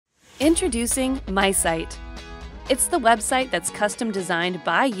Introducing MySite. It's the website that's custom designed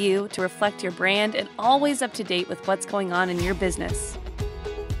by you to reflect your brand and always up to date with what's going on in your business.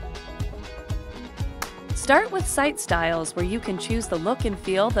 Start with site styles where you can choose the look and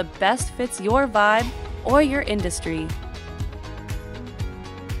feel that best fits your vibe or your industry.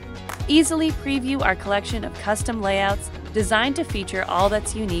 Easily preview our collection of custom layouts designed to feature all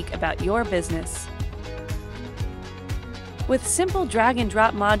that's unique about your business. With simple drag and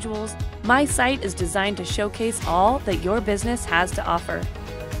drop modules, MySite is designed to showcase all that your business has to offer.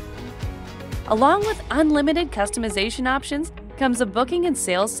 Along with unlimited customization options comes a booking and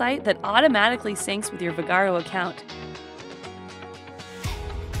sales site that automatically syncs with your Vagaro account.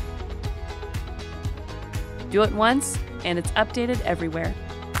 Do it once, and it's updated everywhere.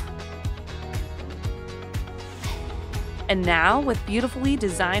 And now, with beautifully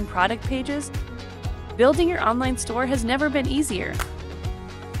designed product pages, building your online store has never been easier.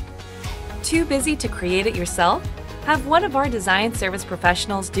 Too busy to create it yourself? Have one of our design service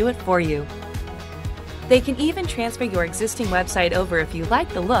professionals do it for you. They can even transfer your existing website over if you like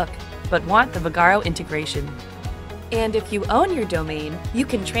the look, but want the Vagaro integration. And if you own your domain, you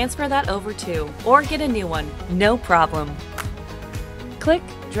can transfer that over too, or get a new one, no problem. Click,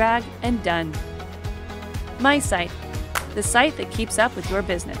 drag, and done. MySite, the site that keeps up with your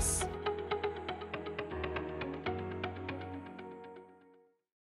business.